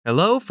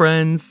Hello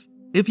friends!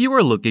 If you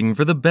are looking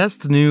for the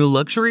best new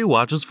luxury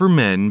watches for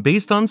men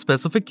based on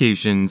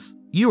specifications,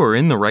 you are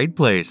in the right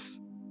place.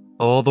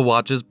 All the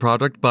watches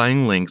product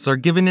buying links are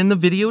given in the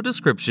video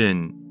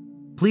description.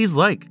 Please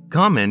like,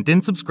 comment,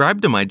 and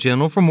subscribe to my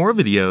channel for more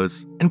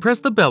videos, and press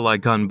the bell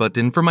icon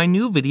button for my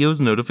new videos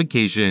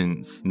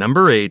notifications.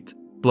 Number 8.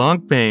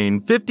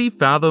 Blancpain 50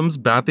 Fathoms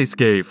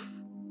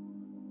Bathyscaphe.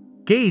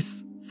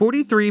 Case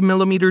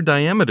 43mm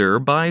diameter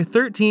by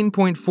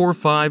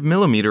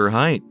 13.45mm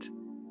height.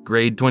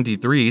 Grade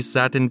 23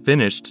 satin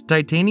finished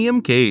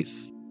titanium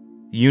case.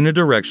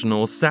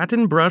 Unidirectional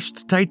satin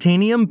brushed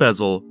titanium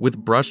bezel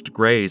with brushed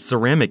gray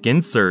ceramic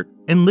insert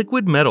and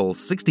liquid metal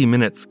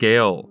 60-minute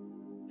scale.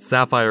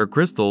 Sapphire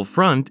crystal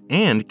front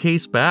and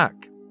case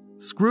back.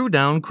 Screw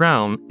down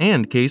crown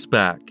and case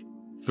back.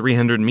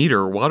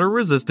 300-meter water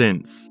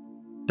resistance.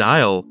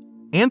 Dial,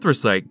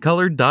 anthracite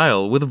colored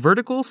dial with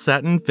vertical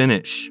satin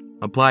finish.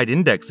 Applied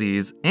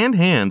indexes and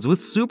hands with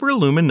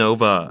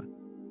superluminova.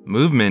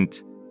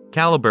 Movement,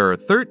 caliber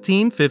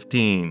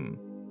 1315.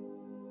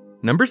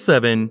 Number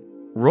 7.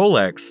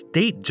 Rolex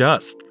Date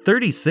Just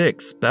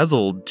 36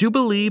 Bezeled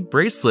Jubilee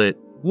Bracelet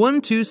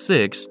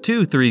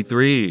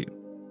 126233.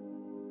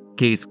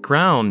 Case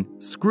crown,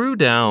 screw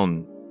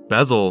down.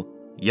 Bezel,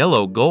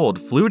 yellow gold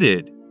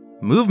fluted.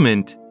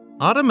 Movement,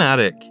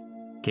 automatic.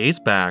 Case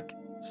back,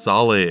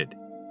 solid.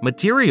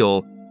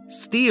 Material,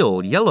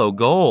 steel yellow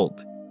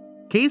gold.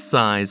 Case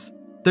size,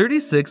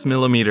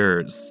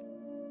 36mm.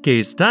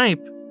 Case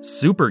type,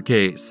 super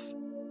case.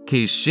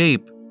 Case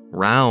shape,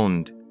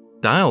 round.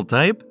 Dial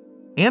type,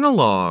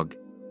 analog.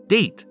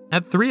 Date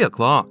at 3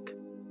 o'clock.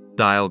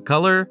 Dial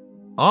color,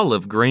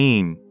 olive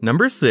green.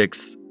 Number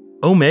 6.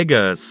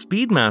 Omega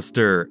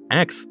Speedmaster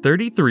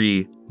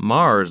X33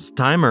 Mars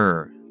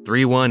Timer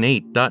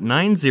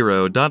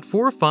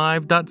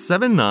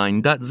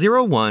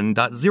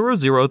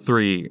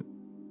 318.90.45.79.01.003.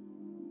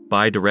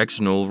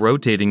 Bidirectional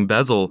rotating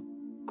bezel.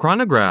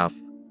 Chronograph.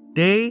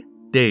 Day,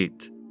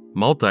 date.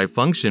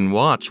 Multifunction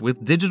watch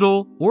with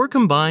digital or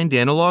combined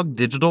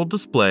analog-digital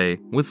display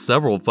with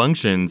several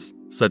functions,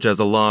 such as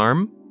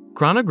alarm,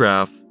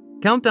 chronograph,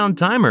 countdown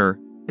timer,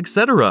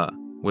 etc.,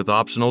 with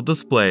optional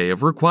display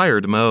of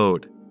required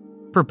mode.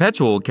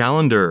 Perpetual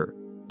calendar.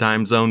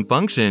 Time zone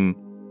function.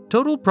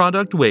 Total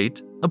product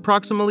weight,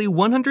 approximately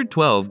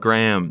 112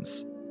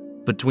 grams.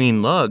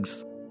 Between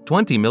lugs,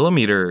 20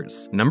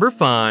 millimeters. Number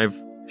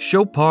 5.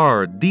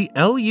 Chopard the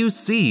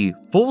L.U.C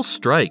Full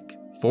Strike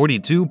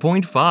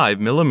 42.5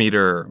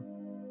 millimeter.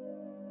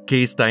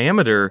 Case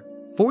diameter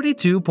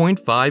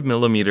 42.5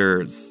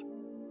 millimeters.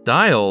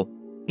 Dial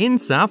in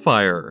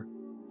sapphire.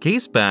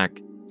 Case back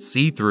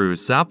see-through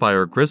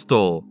sapphire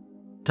crystal.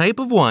 Type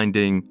of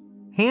winding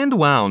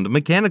hand-wound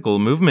mechanical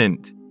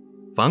movement.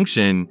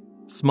 Function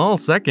small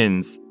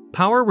seconds,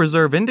 power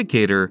reserve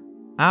indicator,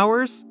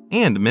 hours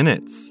and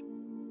minutes.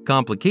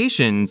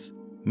 Complications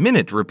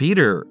minute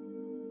repeater.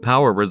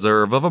 Power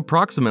reserve of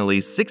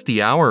approximately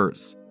 60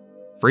 hours.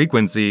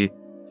 Frequency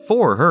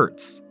 4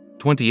 Hz,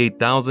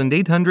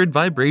 28,800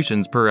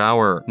 vibrations per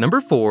hour.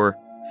 Number 4.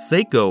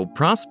 Seiko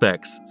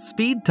Prospex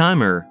Speed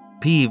Timer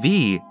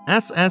PV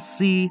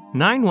SSC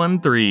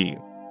 913.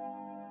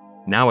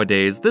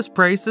 Nowadays, this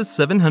price is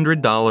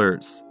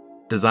 $700.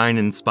 Design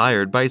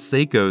inspired by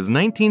Seiko's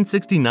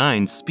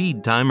 1969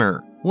 Speed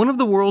Timer, one of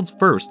the world's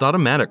first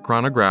automatic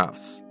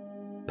chronographs.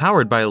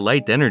 Powered by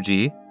light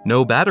energy,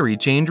 no battery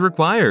change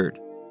required.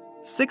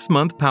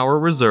 6-month power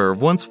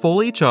reserve once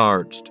fully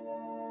charged.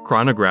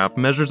 Chronograph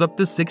measures up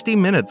to 60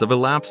 minutes of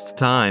elapsed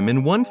time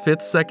in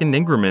 1/5 second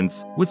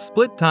increments with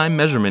split time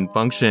measurement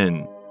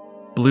function.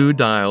 Blue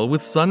dial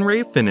with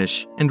sunray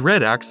finish and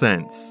red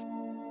accents.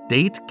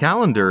 Date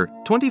calendar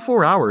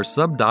 24-hour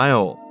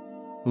sub-dial.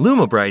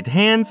 Lumabrite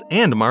hands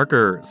and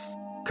markers.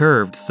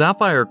 Curved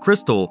sapphire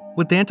crystal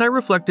with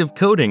anti-reflective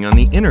coating on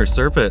the inner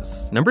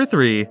surface. Number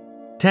 3.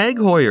 Tag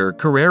Heuer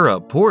Carrera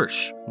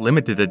Porsche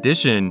Limited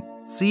Edition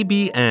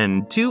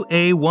CBN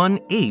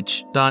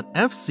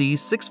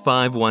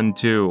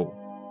 2A1H.FC6512.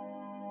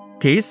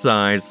 Case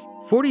size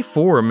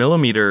 44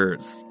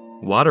 millimeters.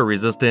 Water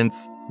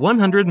resistance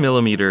 100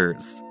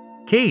 millimeters.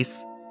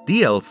 Case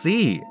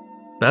DLC.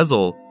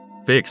 Bezel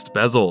fixed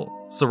bezel,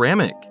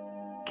 ceramic.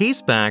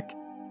 Case back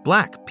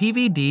black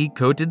PVD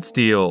coated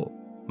steel.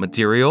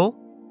 Material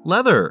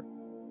leather.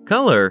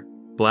 Color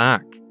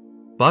black.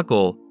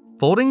 Buckle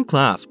folding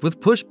clasp with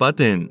push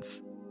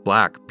buttons.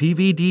 Black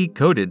PVD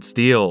coated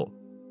steel.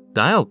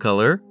 Dial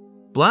color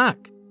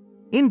black.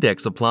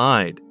 Index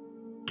applied.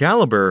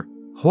 Caliber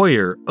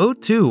Heuer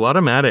O2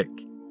 automatic.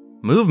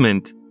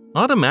 Movement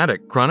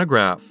automatic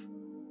chronograph.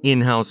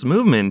 In-house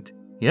movement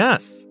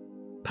yes.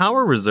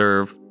 Power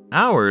reserve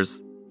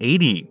hours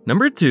 80.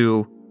 Number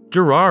 2.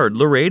 Gerard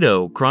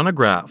Laredo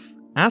chronograph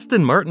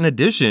Aston Martin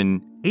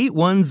Edition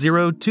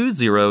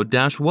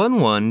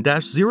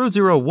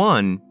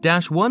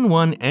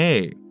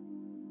 81020-11-001-11A.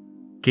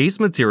 Case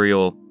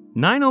material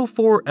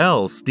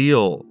 904L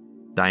steel.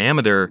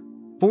 Diameter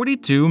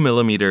 42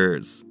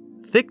 millimeters.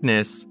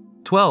 Thickness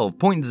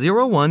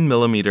 12.01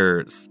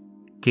 millimeters.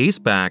 Case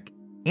back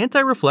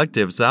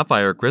anti-reflective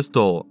sapphire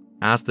crystal,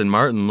 Aston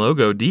Martin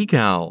logo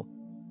decal.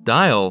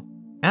 Dial,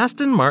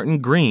 Aston Martin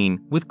green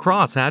with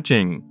cross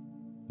hatching.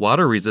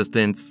 Water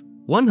resistance,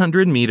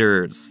 100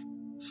 meters.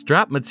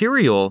 Strap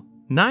material,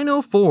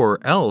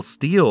 904L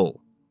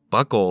steel.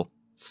 Buckle,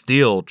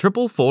 steel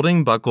triple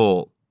folding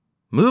buckle.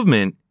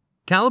 Movement,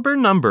 caliber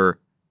number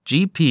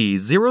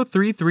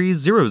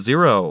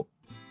GP03300.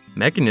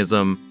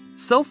 Mechanism,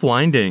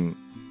 self-winding.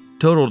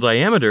 Total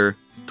diameter,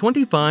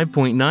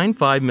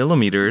 25.95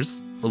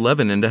 millimeters,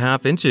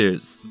 11.5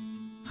 inches.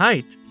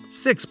 Height,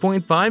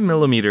 6.5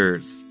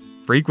 millimeters.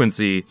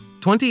 Frequency,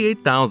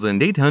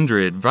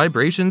 28,800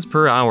 vibrations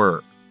per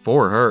hour,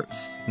 4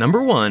 Hz.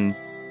 Number 1.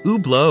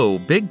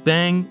 Hublot Big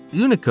Bang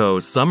Unico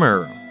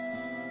Summer.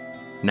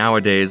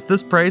 Nowadays,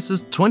 this price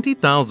is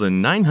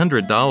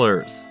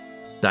 $20,900.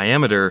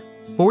 Diameter,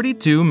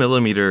 42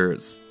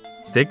 millimeters.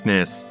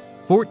 Thickness,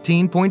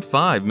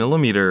 14.5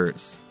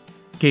 millimeters.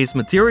 Case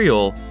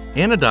material,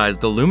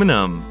 anodized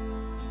aluminum.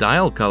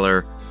 Dial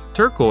color,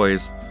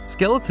 turquoise,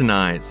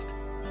 skeletonized.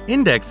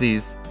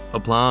 Indexes,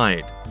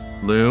 applied.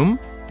 Lume,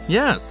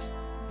 yes.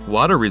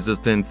 Water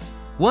resistance,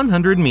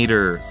 100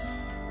 meters.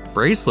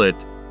 Bracelet,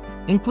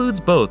 includes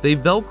both a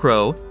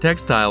Velcro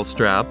textile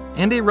strap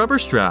and a rubber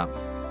strap.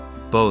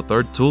 Both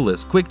are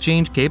toolless quick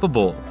change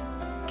capable.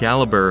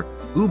 Caliber,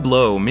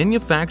 Hublot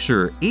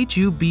manufacturer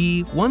HUB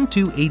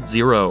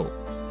 1280.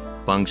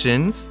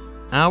 Functions,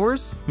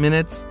 hours,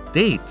 minutes,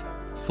 date,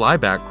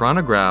 flyback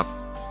chronograph.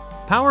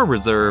 Power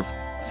reserve,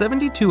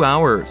 72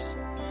 hours.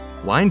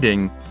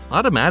 Winding,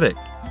 automatic.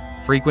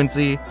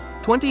 Frequency,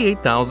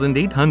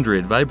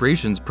 28,800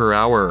 vibrations per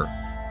hour.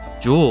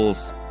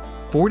 Joules,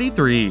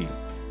 43.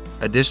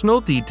 Additional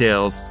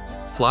details,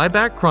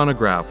 flyback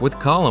chronograph with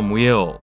column wheel.